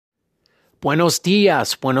Buenos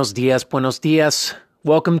dias, buenos dias, buenos dias.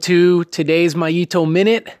 Welcome to today's Mayito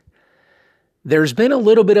Minute. There's been a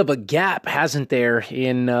little bit of a gap, hasn't there,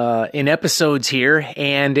 in episodes here,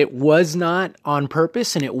 and it was not on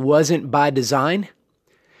purpose and it wasn't by design.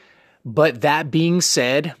 But that being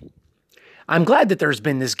said, I'm glad that there's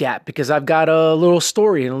been this gap because I've got a little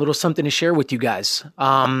story and a little something to share with you guys.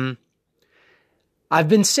 I've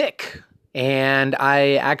been sick. And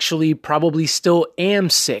I actually probably still am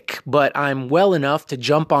sick, but I'm well enough to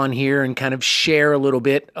jump on here and kind of share a little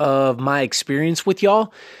bit of my experience with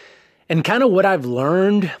y'all and kind of what I've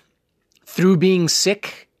learned through being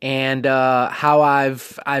sick and how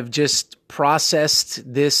I've just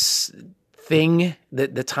processed this thing, the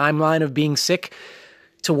timeline of being sick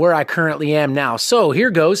to where I currently am now. So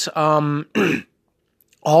here goes. All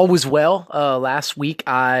was well. Last week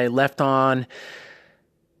I left on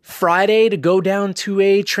Friday to go down to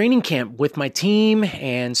a training camp with my team,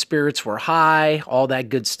 and spirits were high, all that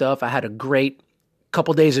good stuff. I had a great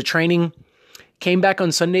couple days of training. Came back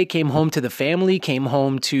on Sunday, came home to the family, came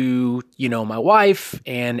home to, my wife,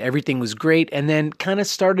 and everything was great. And then kind of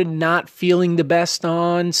started not feeling the best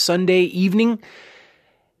on Sunday evening.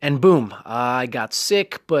 And boom, I got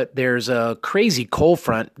sick, but there's a crazy cold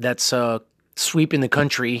front that's sweeping the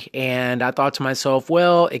country, and I thought to myself,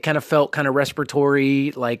 well, it kind of felt kind of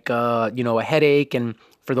respiratory, like a headache. And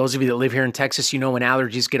for those of you that live here in Texas, when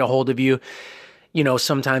allergies get a hold of you,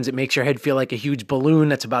 sometimes it makes your head feel like a huge balloon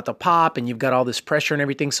that's about to pop, and you've got all this pressure and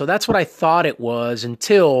everything. So that's what I thought it was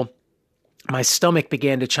until my stomach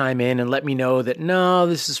began to chime in and let me know that no,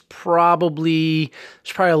 there's probably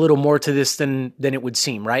a little more to this than it would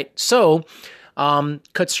seem, right? So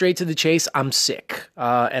cut straight to the chase, I'm sick.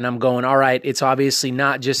 And I'm going, all right, it's obviously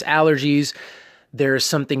not just allergies. There's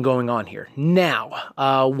something going on here. Now,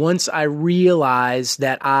 once I realized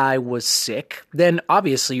that I was sick, then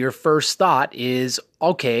obviously your first thought is,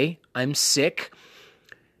 okay, I'm sick.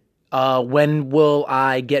 When will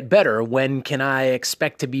I get better? When can I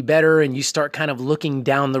expect to be better? And you start kind of looking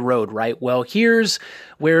down the road, right? Well, here's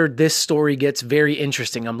where this story gets very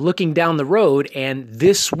interesting. I'm looking down the road, and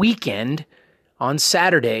this weekend on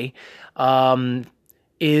Saturday,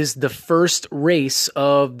 is the first race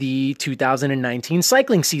of the 2019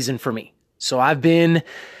 cycling season for me. So I've been,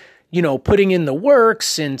 putting in the work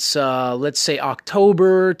since, let's say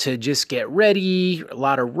October to just get ready, a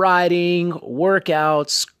lot of riding,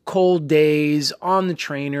 workouts, cold days, on the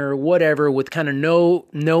trainer, whatever, with kind of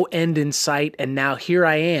no end in sight. And now here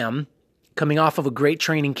I am coming off of a great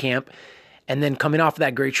training camp. And then coming off of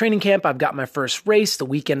that great training camp, I've got my first race the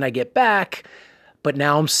weekend I get back. But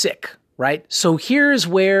now I'm sick, right? So here's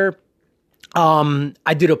where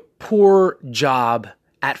I did a poor job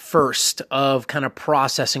at first of kind of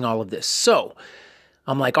processing all of this. So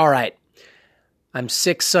I'm like, all right, I'm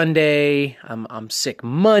sick Sunday. I'm sick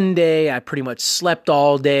Monday. I pretty much slept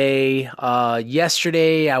all day.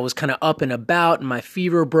 Yesterday, I was kind of up and about and my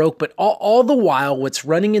fever broke. But all the while, what's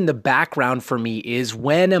running in the background for me is,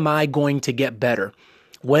 when am I going to get better?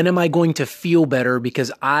 When am I going to feel better?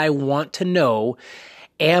 Because I want to know,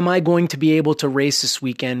 am I going to be able to race this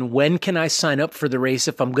weekend? When can I sign up for the race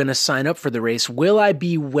if I'm going to sign up for the race? Will I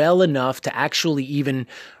be well enough to actually even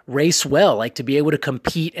race well, like to be able to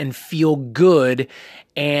compete and feel good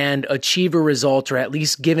and achieve a result, or at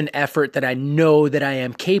least give an effort that I know that I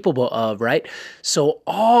am capable of, right? So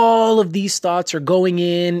all of these thoughts are going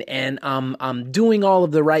in, and I'm doing all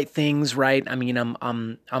of the right things, right? I mean,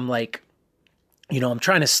 I'm like, I'm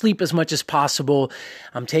trying to sleep as much as possible.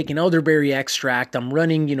 I'm taking elderberry extract. I'm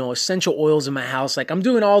running, essential oils in my house. Like, I'm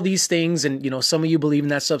doing all these things, and, some of you believe in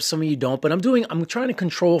that stuff, some of you don't, but I'm trying to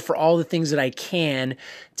control for all the things that I can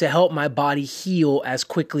to help my body heal as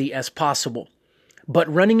quickly as possible.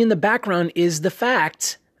 But running in the background is the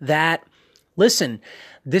fact that, listen,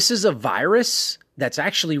 this is a virus that's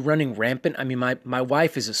actually running rampant. I mean, my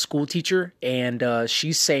wife is a school teacher, and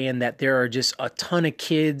she's saying that there are just a ton of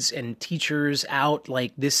kids and teachers out.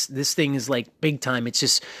 Like, this thing is like big time. It's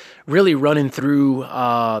just really running through,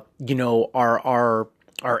 our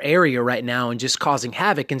area right now and just causing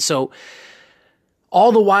havoc. And so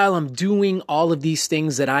all the while I'm doing all of these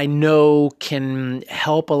things that I know can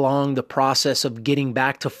help along the process of getting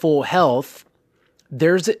back to full health,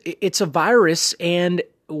 it's a virus, and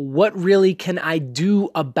what really can I do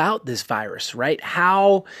about this virus, right?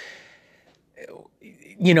 How,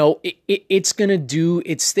 it's going to do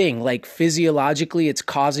its thing. Like, physiologically, it's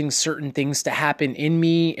causing certain things to happen in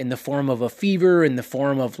me in the form of a fever, in the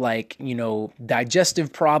form of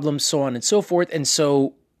digestive problems, so on and so forth. And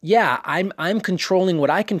so, yeah, I'm controlling what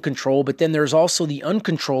I can control, but then there's also the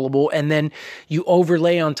uncontrollable. And then you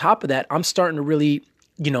overlay on top of that, I'm starting to really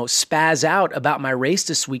spaz out about my race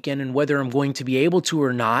this weekend and whether I'm going to be able to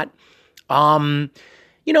or not. And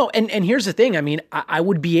here's the thing. I mean, I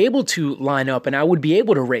would be able to line up and I would be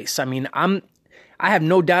able to race. I mean, I have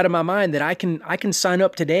no doubt in my mind that I can sign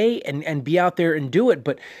up today and be out there and do it.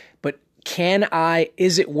 But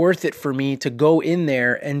is it worth it for me to go in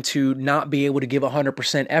there and to not be able to give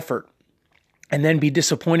 100% effort and then be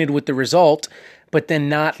disappointed with the result, but then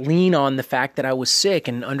not lean on the fact that I was sick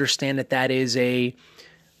and understand that is a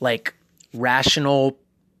rational,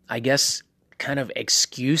 I guess, kind of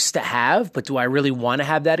excuse to have, but do I really want to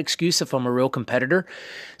have that excuse if I'm a real competitor?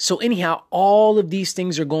 So anyhow, all of these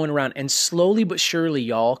things are going around, and slowly but surely,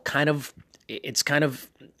 y'all, it's kind of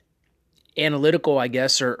analytical, I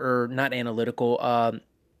guess, or not analytical,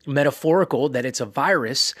 metaphorical that it's a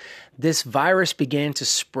virus. This virus began to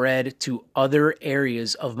spread to other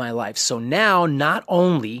areas of my life. So now not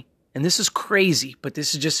only, and this is crazy, but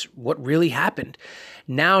this is just what really happened.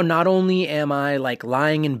 Now, not only am I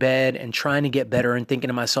lying in bed and trying to get better and thinking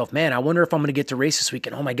to myself, man, I wonder if I'm going to get to race this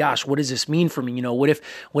weekend. Oh my gosh, what does this mean for me? What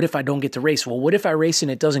if I don't get to race? Well, what if I race and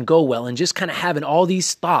it doesn't go well? And just kind of having all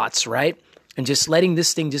these thoughts, right? And just letting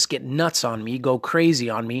this thing just get nuts on me, go crazy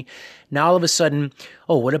on me. Now, all of a sudden,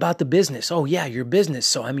 oh, what about the business? Oh yeah, your business.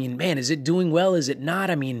 So, I mean, man, is it doing well? Is it not?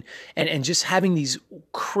 I mean, and just having these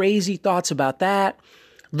crazy thoughts about that.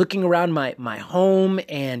 Looking around my home,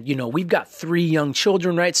 and we've got 3 young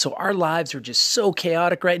children, right? So our lives are just so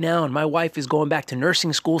chaotic right now, and my wife is going back to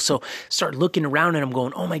nursing school. So start looking around and I'm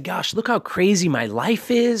going, oh my gosh, look how crazy my life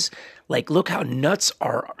is. Look how nuts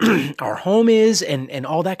our our home is, and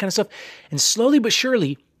all that kind of stuff. And slowly but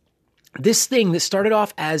surely, this thing that started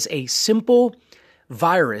off as a simple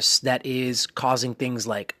virus that is causing things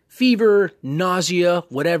like fever, nausea,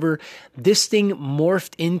 whatever, this thing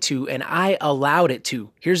morphed into, and I allowed it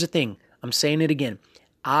to. Here's the thing. I'm saying it again.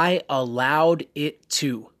 I allowed it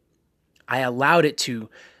to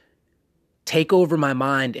take over my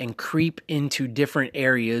mind and creep into different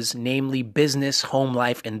areas, namely business, home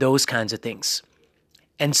life, and those kinds of things.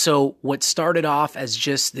 And so what started off as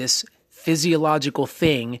just this physiological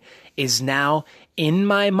thing is now in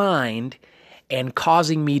my mind and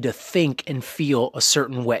causing me to think and feel a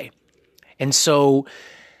certain way. And so,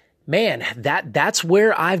 man, that's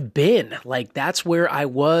where I've been. That's where I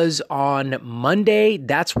was on Monday.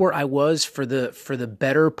 That's where I was for the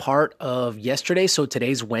better part of yesterday. So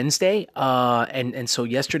today's Wednesday. And so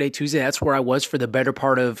yesterday, Tuesday, that's where I was for the better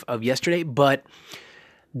part of yesterday. But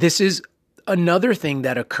this is another thing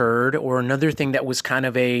that occurred, or another thing that was kind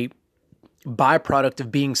of a byproduct of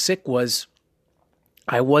being sick, was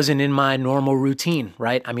I wasn't in my normal routine,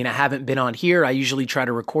 right? I mean, I haven't been on here. I usually try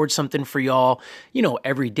to record something for y'all,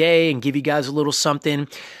 every day and give you guys a little something.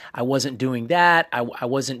 I wasn't doing that. I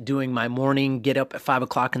wasn't doing my morning, get up at 5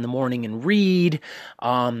 o'clock in the morning and read.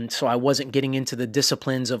 So I wasn't getting into the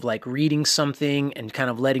disciplines of reading something and kind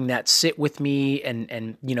of letting that sit with me.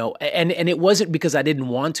 And it wasn't because I didn't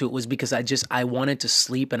want to. It was because I wanted to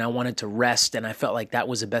sleep and I wanted to rest. And I felt like that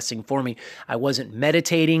was the best thing for me. I wasn't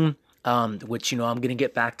meditating. Which, I'm going to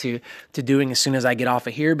get back to doing as soon as I get off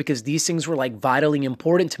of here, because these things were vitally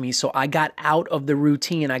important to me. So I got out of the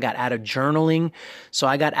routine. I got out of journaling. So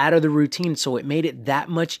I got out of the routine. So it made it that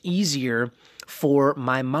much easier for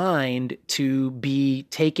my mind to be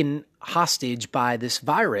taken hostage by this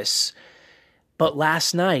virus. But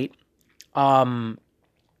last night,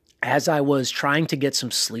 as I was trying to get some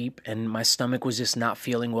sleep and my stomach was just not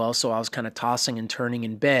feeling well, so I was kind of tossing and turning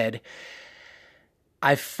in bed,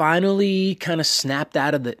 I finally kind of snapped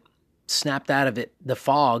out of it, the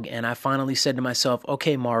fog, and I finally said to myself,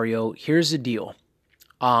 okay, Mario, here's the deal.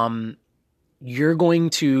 You're going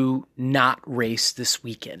to not race this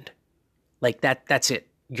weekend. That's it.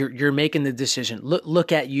 You're making the decision.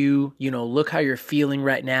 Look at you, look how you're feeling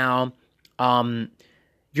right now.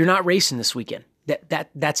 You're not racing this weekend.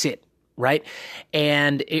 That's it. Right.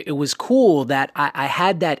 And it was cool that I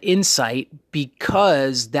had that insight,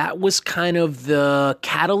 because that was kind of the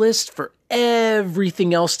catalyst for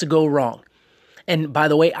everything else to go wrong. And by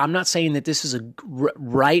the way, I'm not saying that this is a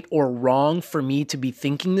right or wrong for me to be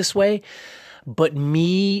thinking this way, but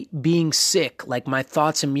me being sick, my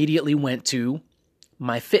thoughts immediately went to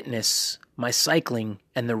my fitness, my cycling,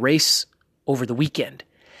 and the race over the weekend.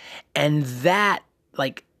 And that,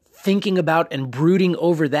 thinking about and brooding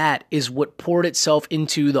over that is what poured itself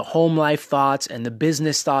into the home life thoughts and the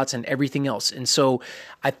business thoughts and everything else. And so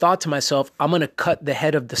I thought to myself, I'm going to cut the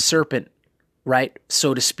head of the serpent, right,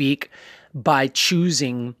 so to speak, by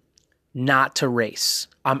choosing not to race.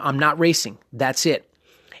 I'm not racing. That's it.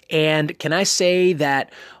 And can I say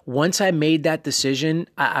that once I made that decision,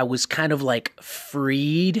 I was kind of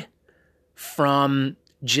freed from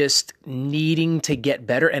just needing to get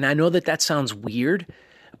better. And I know that that sounds weird,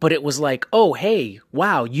 but it was like, oh, hey,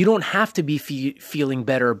 wow, you don't have to be feeling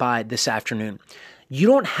better by this afternoon. You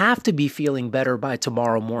don't have to be feeling better by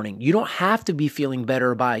tomorrow morning. You don't have to be feeling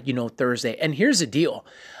better by, Thursday. And here's the deal.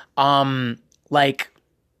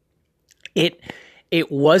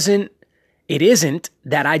 It isn't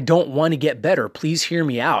that I don't want to get better. Please hear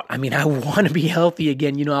me out. I mean, I want to be healthy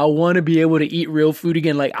again. I want to be able to eat real food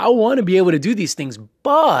again. Like, I want to be able to do these things.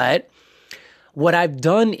 But what I've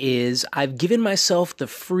done is I've given myself the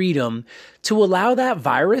freedom to allow that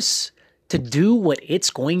virus to do what it's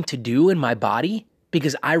going to do in my body,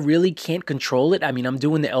 because I really can't control it. I mean, I'm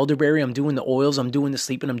doing the elderberry, I'm doing the oils, I'm doing the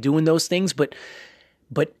sleeping, I'm doing those things, but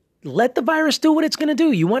let the virus do what it's going to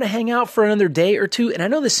do. You want to hang out for another day or two? And I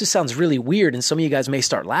know this just sounds really weird, and some of you guys may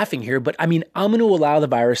start laughing here, but I mean, I'm going to allow the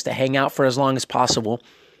virus to hang out for as long as possible.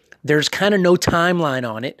 There's kind of no timeline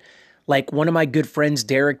on it. Like one of my good friends,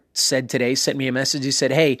 Derek, said today, sent me a message. He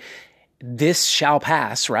said, hey, this shall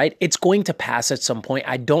pass, right? It's going to pass at some point.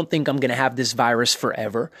 I don't think I'm going to have this virus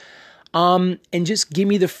forever. And just give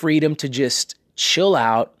me the freedom to just chill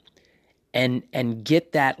out and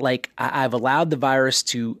get that, like, I've allowed the virus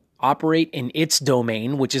to operate in its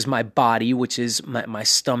domain, which is my body, which is my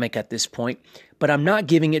stomach at this point, but I'm not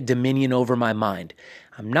giving it dominion over my mind.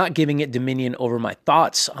 I'm not giving it dominion over my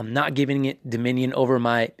thoughts. I'm not giving it dominion over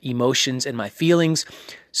my emotions and my feelings.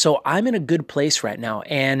 So I'm in a good place right now.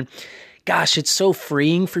 And gosh, it's so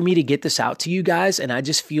freeing for me to get this out to you guys. And I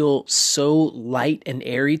just feel so light and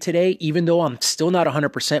airy today, even though I'm still not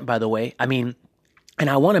 100%, by the way. I mean, and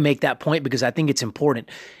I want to make that point because I think it's important.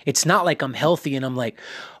 It's not like I'm healthy and I'm like,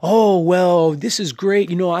 oh, well, this is great.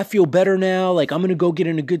 I feel better now. Like, I'm going to go get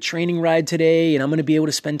in a good training ride today and I'm going to be able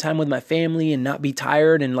to spend time with my family and not be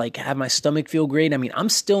tired and like have my stomach feel great. I mean, I'm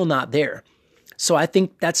still not there. So I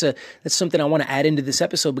think that's something I want to add into this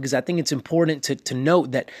episode, because I think it's important to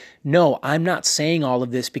note that, no, I'm not saying all of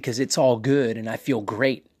this because it's all good and I feel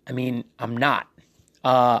great. I mean, I'm not.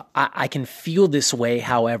 I can feel this way,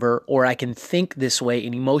 however, or I can think this way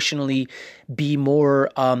and emotionally be more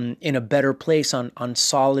in a better place on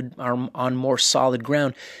more solid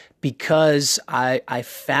ground, because I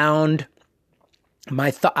found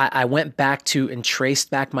I went back to and traced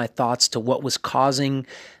back my thoughts to what was causing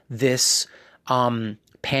this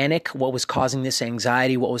panic, what was causing this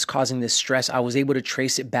anxiety, what was causing this stress. I was able to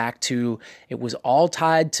trace it back to, it was all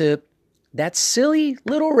tied to that silly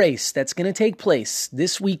little race that's going to take place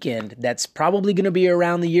this weekend. That's probably going to be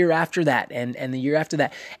around the year after that and the year after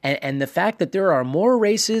that. And the fact that there are more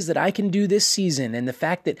races that I can do this season, and the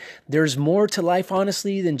fact that there's more to life,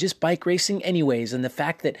 honestly, than just bike racing anyways. And the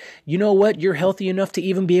fact that, you know what, you're healthy enough to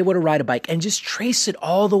even be able to ride a bike, and just trace it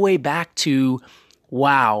all the way back to,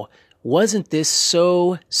 wow, wasn't this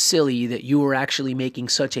so silly that you were actually making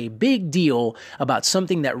such a big deal about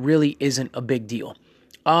something that really isn't a big deal?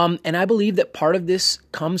 And I believe that part of this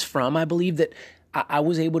comes from, I believe that I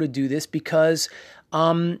was able to do this because,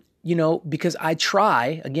 because I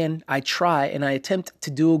try and I attempt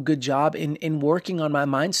to do a good job in working on my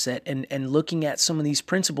mindset and looking at some of these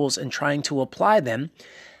principles and trying to apply them.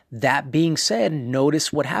 That being said,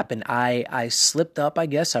 notice what happened. I slipped up, I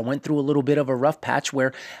guess. I went through a little bit of a rough patch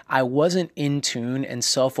where I wasn't in tune and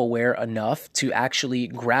self-aware enough to actually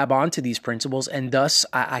grab onto these principles. And thus,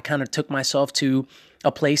 I kind of took myself to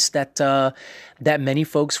a place that many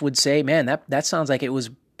folks would say, man, that sounds like it was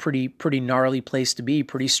pretty gnarly place to be,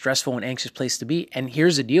 pretty stressful and anxious place to be. And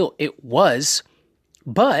here's the deal. It was,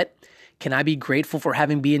 but can I be grateful for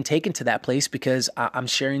having been taken to that place, because I'm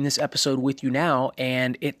sharing this episode with you now,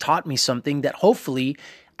 and it taught me something that hopefully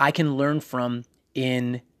I can learn from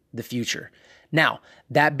in the future. Now,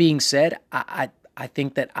 that being said, I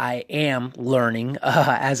think that I am learning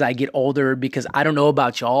as I get older, because I don't know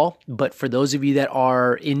about y'all, but for those of you that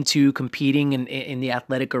are into competing in the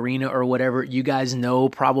athletic arena or whatever, you guys know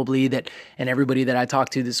probably that, and everybody that I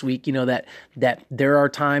talked to this week, that there are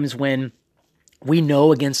times when we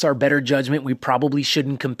know against our better judgment we probably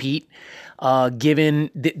shouldn't compete. Given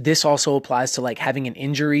this also applies to like having an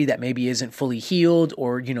injury that maybe isn't fully healed,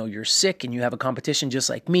 or, you're sick and you have a competition just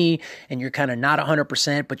like me and you're kind of not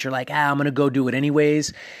 100%, but you're like, I'm going to go do it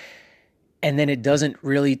anyways. And then it doesn't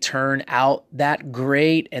really turn out that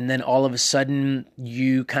great. And then all of a sudden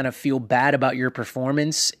you kind of feel bad about your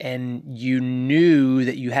performance, and you knew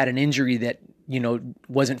that you had an injury that,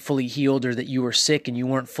 wasn't fully healed, or that you were sick and you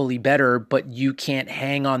weren't fully better, but you can't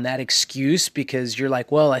hang on that excuse because you're like,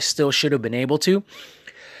 well, I still should have been able to.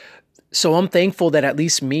 So I'm thankful that at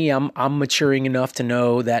least me, I'm maturing enough to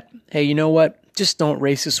know that, hey, you know what? Just don't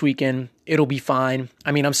race this weekend. It'll be fine.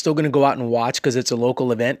 I mean, I'm still going to go out and watch because it's a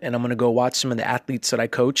local event, and I'm going to go watch some of the athletes that I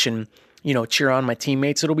coach and, cheer on my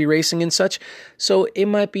teammates that'll be racing and such. So it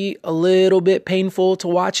might be a little bit painful to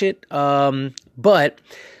watch it. But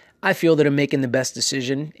I feel that I'm making the best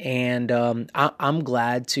decision, and I'm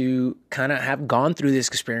glad to kind of have gone through this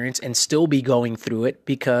experience and still be going through it,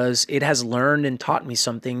 because it has learned and taught me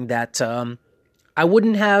something that I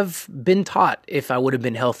wouldn't have been taught if I would have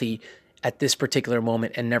been healthy at this particular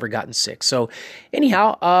moment and never gotten sick. So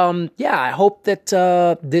anyhow, I hope that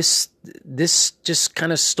this just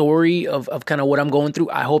kind of story of kind of what I'm going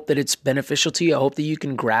through, I hope that it's beneficial to you. I hope that you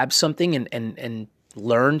can grab something and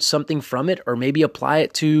learn something from it, or maybe apply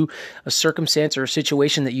it to a circumstance or a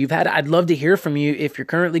situation that you've had. I'd love to hear from you if you're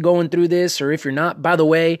currently going through this, or if you're not. By the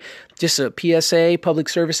way, just a PSA, public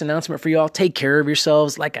service announcement for y'all. Take care of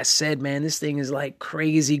yourselves. Like I said, man, this thing is like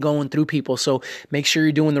crazy going through people. So make sure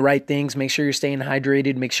you're doing the right things. Make sure you're staying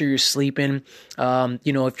hydrated. Make sure you're sleeping.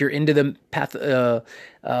 If you're into the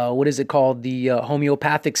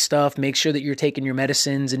homeopathic stuff, make sure that you're taking your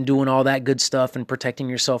medicines and doing all that good stuff and protecting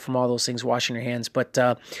yourself from all those things, washing your hands. But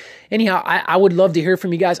anyhow, I would love to hear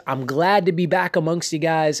from you guys. I'm glad to be back amongst you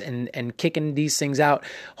guys and kicking these things out.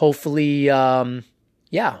 Hopefully,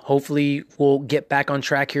 hopefully we'll get back on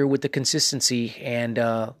track here with the consistency, and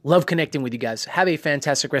love connecting with you guys. Have a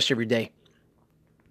fantastic rest of your day.